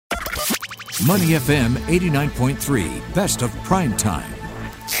Money FM 89.3, best of prime time.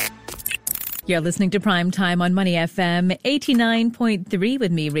 You're listening to Prime Time on Money FM 89.3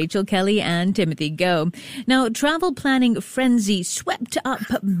 with me, Rachel Kelly and Timothy Go. Now, travel planning frenzy swept up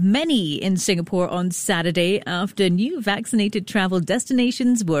many in Singapore on Saturday after new vaccinated travel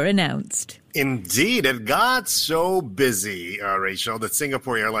destinations were announced. Indeed, it got so busy, Rachel, that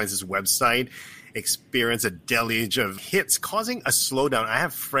Singapore Airlines' website experienced a deluge of hits, causing a slowdown. I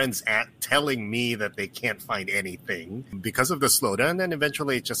have friends telling me that they can't find anything because of the slowdown, and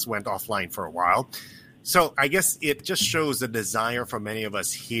eventually it just went offline for a while. So I guess it just shows the desire for many of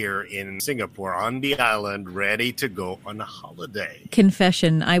us here in Singapore on the island, ready to go on a holiday.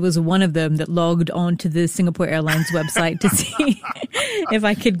 Confession, I was one of them that logged onto the Singapore Airlines website to see if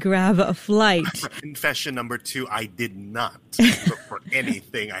I could grab a flight. Confession number 2, I did not look for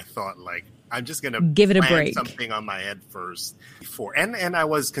anything. I thought, I'm just going to give it a break. Something on my head first before. And I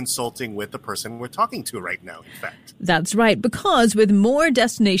was consulting with the person we're talking to right now, in fact. That's right, because with more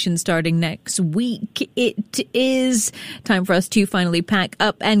destinations starting next week, it is time for us to finally pack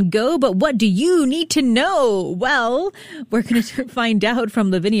up and go. But what do you need to know? Well, we're going to find out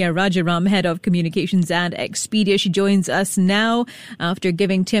from Lavinia Rajaram, Head of Communications at Expedia. She joins us now after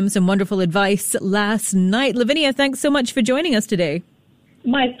giving Tim some wonderful advice last night. Lavinia, thanks so much for joining us today.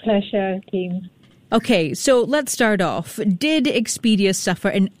 My pleasure, team. Okay, so let's start off. Did Expedia suffer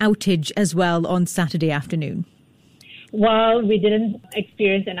an outage as well on Saturday afternoon? Well, we didn't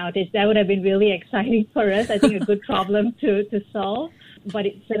experience an outage. That would have been really exciting for us. I think a good problem to solve. But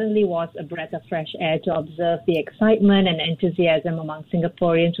it certainly was a breath of fresh air to observe the excitement and enthusiasm among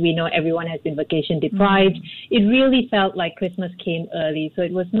Singaporeans. We know everyone has been vacation deprived. It really felt like Christmas came early. So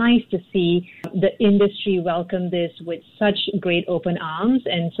it was nice to see the industry welcome this with such great open arms.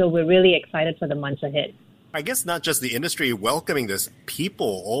 And so we're really excited for the months ahead. I guess not just the industry welcoming this,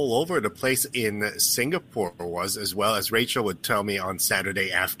 people all over the place in Singapore was, as well. As Rachel would tell me on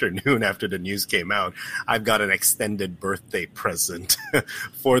Saturday afternoon after the news came out, I've got an extended birthday present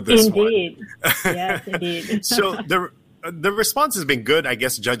for this Indeed. Yes, indeed. So the response has been good, I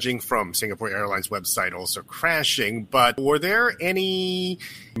guess, judging from Singapore Airlines website also crashing. But were there any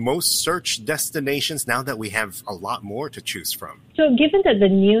most searched destinations now that we have a lot more to choose from? So given that the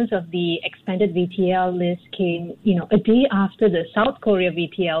news of the expanded VTL list came, a day after the South Korea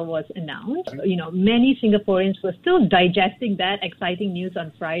VTL was announced, many Singaporeans were still digesting that exciting news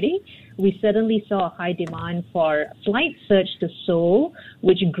on Friday. We certainly saw a high demand for flight search to Seoul,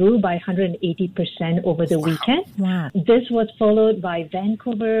 which grew by 180% over the weekend. Wow. This was followed by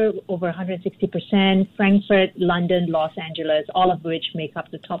Vancouver, over 160%, Frankfurt, London, Los Angeles, all of which make up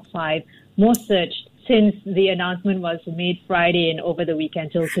the top 5 most searched since the announcement was made Friday and over the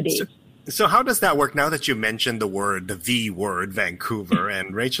weekend till today. So how does that work now that you mentioned the V word, Vancouver,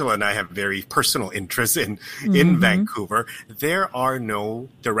 and Rachel and I have very personal interest in Vancouver. There are no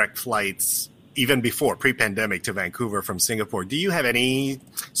direct flights even before pre-pandemic to Vancouver from Singapore. Do you have any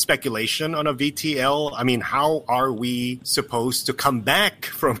speculation on a VTL? I mean, how are we supposed to come back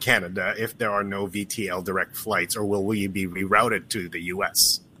from Canada if there are no VTL direct flights, or will we be rerouted to the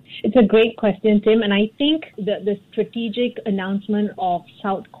US? It's a great question, Tim. And I think that the strategic announcement of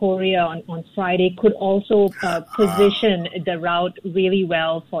South Korea on Friday could also position the route really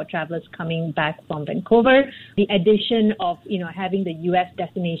well for travelers coming back from Vancouver. The addition of, having the U.S.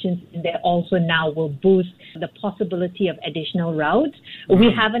 destinations in there also now will boost the possibility of additional routes.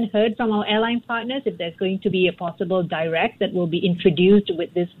 We haven't heard from our airline partners if there's going to be a possible direct that will be introduced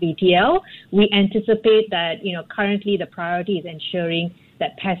with this VTL. We anticipate that, currently the priority is ensuring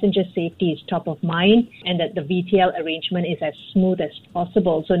that passenger safety is top of mind and that the VTL arrangement is as smooth as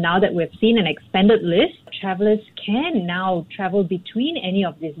possible. So now that we've seen an expanded list, travelers can now travel between any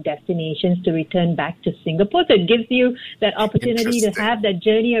of these destinations to return back to Singapore. So it gives you that opportunity to have that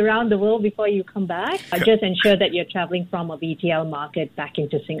journey around the world before you come back. Just ensure that you're traveling from a VTL market back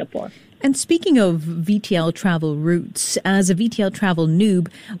into Singapore. And speaking of VTL travel routes, as a VTL travel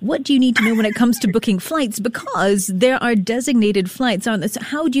noob, what do you need to know when it comes to booking flights? Because there are designated flights, aren't there? So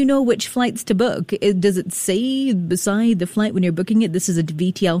how do you know which flights to book? Does it say beside the flight when you're booking it, this is a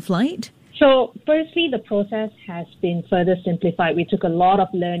VTL flight? So firstly, the process has been further simplified. We took a lot of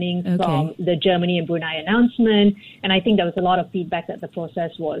learning from the Germany and Brunei announcement. And I think there was a lot of feedback that the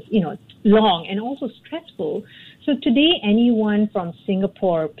process was, long and also stressful. So today, anyone from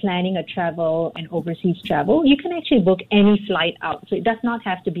Singapore planning a travel and overseas travel, you can actually book any flight out. So it does not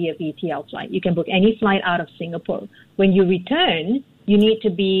have to be a VTL flight. You can book any flight out of Singapore. When you return, you need to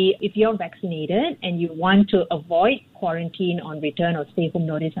be, if you're vaccinated and you want to avoid quarantine on return or stay home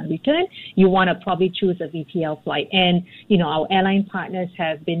notice on return, you want to probably choose a VTL flight. And, our airline partners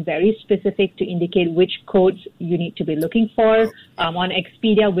have been very specific to indicate which codes you need to be looking for. On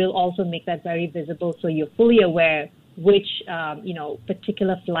Expedia, we'll also make that very visible so you're fully aware which,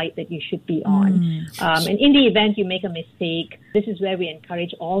 particular flight that you should be on. And in the event you make a mistake, this is where we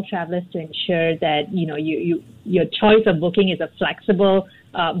encourage all travelers to ensure that, your choice of booking is a flexible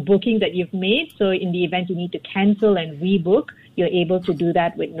booking that you've made. So in the event you need to cancel and rebook, you're able to do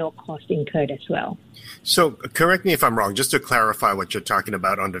that with no cost incurred as well. So correct me if I'm wrong, just to clarify what you're talking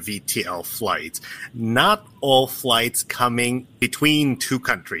about on the VTL flights. Not all flights coming between two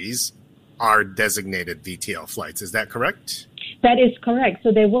countries are designated VTL flights. Is that correct? That is correct.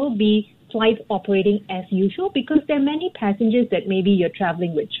 So there will be flights operating as usual because there are many passengers that maybe you're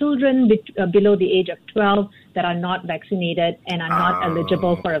traveling with children below the age of 12 that are not vaccinated and are not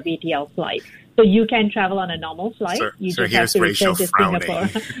eligible for a VTL flight. So you can travel on a normal flight. You just have to return to Singapore.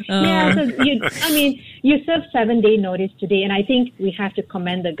 You serve 7-day notice today, and I think we have to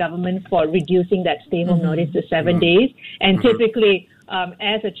commend the government for reducing that stay-home notice to 7 days. And typically,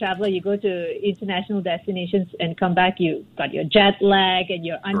 as a traveler, you go to international destinations and come back, you got your jet lag and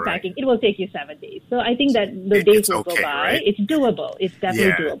you're unpacking. Right. It will take you 7 days. So I think that the days will go by. Right? It's doable. It's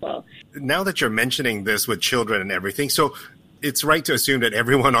definitely doable. Now that you're mentioning this with children and everything, so it's right to assume that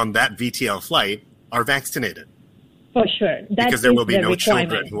everyone on that VTL flight are vaccinated. For sure. Because there will be no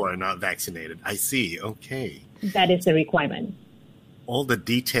children who are not vaccinated. I see. Okay. That is the requirement. All the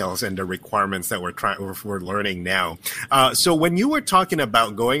details and the requirements that we're learning now. So when you were talking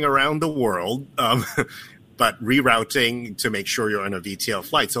about going around the world, but rerouting to make sure you're on a VTL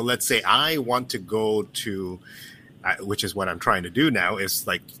flight. So let's say I want to go to, which is what I'm trying to do now, is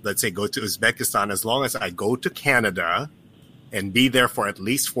like, let's say go to Uzbekistan. As long as I go to Canada and be there for at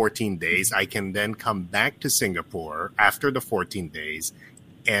least 14 days, I can then come back to Singapore after the 14 days,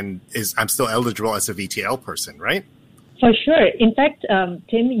 and I'm still eligible as a VTL person, right? For sure. In fact,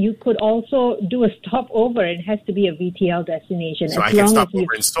 Tim, you could also do a stopover. It has to be a VTL destination. So I can stop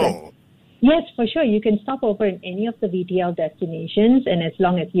over in Seoul. Yes, for sure. You can stop over in any of the VTL destinations, and as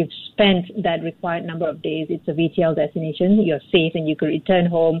long as you've spent that required number of days, it's a VTL destination, you're safe and you can return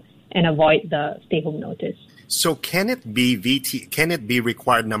home and avoid the stay-home notice. So can it be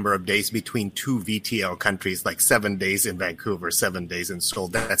required number of days between two VTL countries, like 7 days in Vancouver, 7 days in Seoul?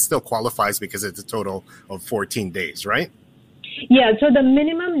 That still qualifies because it's a total of 14 days, right? Yeah, so the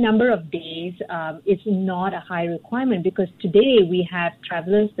minimum number of days is not a high requirement because today we have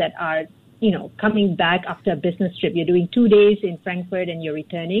travelers that are coming back after a business trip. You're doing 2 days in Frankfurt and you're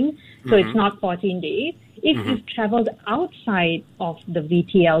returning. So it's not 14 days. If you've traveled outside of the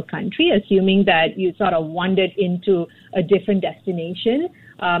VTL country, assuming that you sort of wandered into a different destination,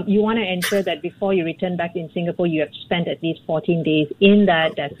 you want to ensure that before you return back in Singapore, you have spent at least 14 days in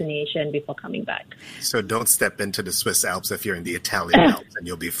that destination before coming back. So don't step into the Swiss Alps if you're in the Italian Alps, and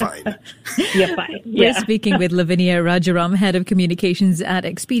you'll be fine. You're fine. Yeah. We're speaking with Lavinia Rajaram, Head of Communications at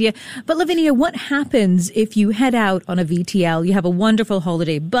Expedia. But Lavinia, what happens if you head out on a VTL, you have a wonderful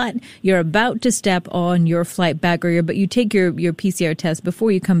holiday, but you're about to step on your flight back, but you take your PCR test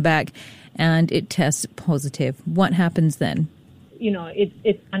before you come back and it tests positive? What happens then?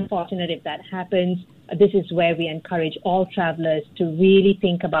 It's unfortunate if that happens. This is where we encourage all travelers to really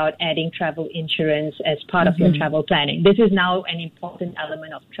think about adding travel insurance as part of your travel planning. This is now an important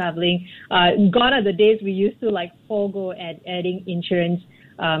element of traveling. Gone are the days we used to forego adding insurance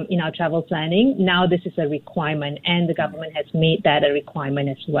in our travel planning. Now this is a requirement, and the government has made that a requirement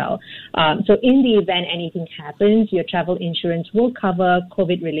as well. So in the event anything happens, your travel insurance will cover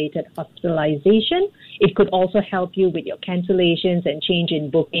COVID-related hospitalization. It could also help you with your cancellations and change in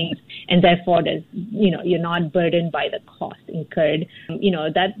bookings, and therefore you're not burdened by the cost incurred.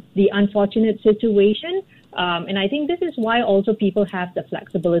 That's the unfortunate situation. And I think this is why also people have the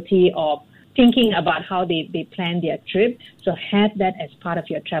flexibility of thinking about how they plan their trip. So have that as part of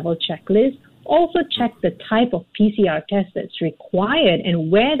your travel checklist. Also check the type of PCR test that's required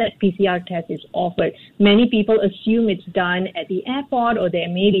and where that PCR test is offered. Many people assume it's done at the airport or there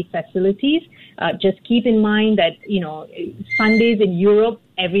may be facilities. Just keep in mind that, Sundays in Europe,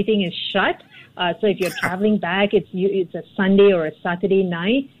 everything is shut. So if you're traveling back, it's a Sunday or a Saturday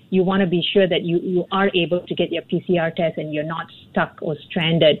night, you want to be sure that you are able to get your PCR test and you're not stuck or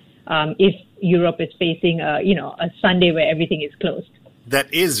stranded if Europe is facing a Sunday where everything is closed.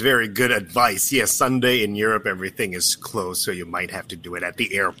 That is very good advice. Yes, Sunday in Europe, everything is closed, so you might have to do it at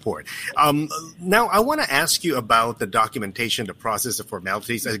the airport. Now, I want to ask you about the documentation, the process of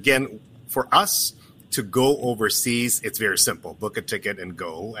formalities. Again, for us, to go overseas, it's very simple. Book a ticket and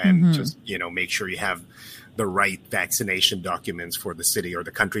go, and just, make sure you have the right vaccination documents for the city or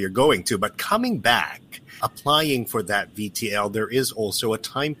the country you're going to. But coming back, applying for that VTL, there is also a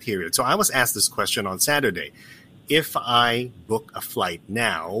time period. So I was asked this question on Saturday. If I book a flight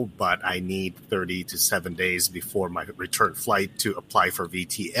now, but I need 30 to 7 days before my return flight to apply for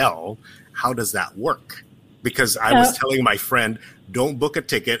VTL, how does that work? Because I was telling my friend, don't book a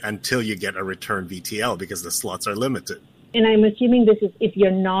ticket until you get a return VTL because the slots are limited. And I'm assuming this is if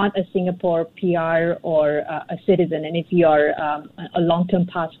you're not a Singapore PR or a citizen, and if you're a long-term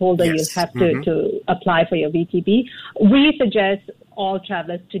pass holder, Yes. you'll have to apply for your VTP. We suggest all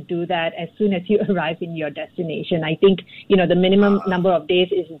travelers to do that as soon as you arrive in your destination. I think, the minimum number of days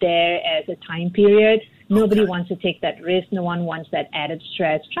is there as a time period. Nobody wants to take that risk. No one wants that added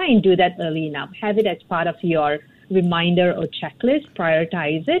stress. Try and do that early enough. Have it as part of your reminder or checklist.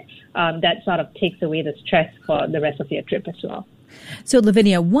 Prioritize it. That sort of takes away the stress for the rest of your trip as well. So,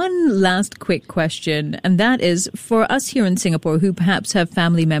 Lavinia, one last quick question, and that is for us here in Singapore who perhaps have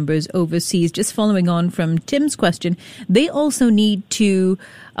family members overseas, just following on from Tim's question, they also need to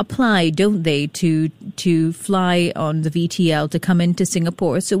apply, don't they, to fly on the VTL to come into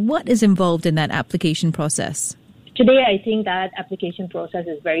Singapore. So what is involved in that application process? Today, I think that application process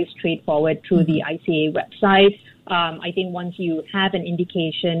is very straightforward through the ICA website. I think once you have an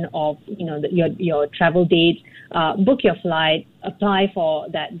indication of, your travel dates, book your flight, apply for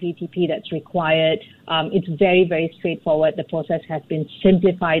that VTP that's required. It's very, very straightforward. The process has been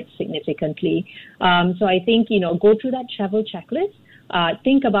simplified significantly. So I think, go through that travel checklist.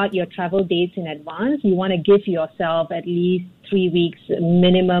 Think about your travel dates in advance. You want to give yourself at least 3 weeks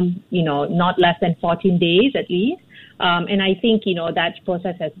minimum, not less than 14 days at least. And I think, that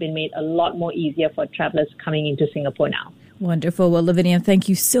process has been made a lot more easier for travelers coming into Singapore now. Wonderful. Well, Lavinia, thank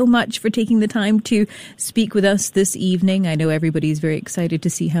you so much for taking the time to speak with us this evening. I know everybody's very excited to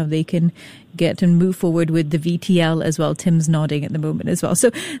see how they can get and move forward with the VTL as well. Tim's nodding at the moment as well. So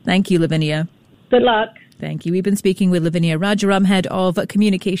thank you, Lavinia. Good luck. Thank you. We've been speaking with Lavinia Rajaram, Head of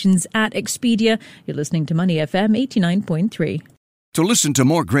Communications at Expedia. You're listening to Money FM 89.3. To listen to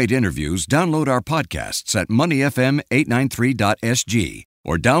more great interviews, download our podcasts at moneyfm893.sg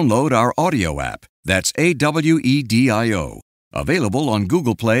or download our audio app. That's AWEDIO. Available on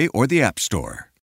Google Play or the App Store.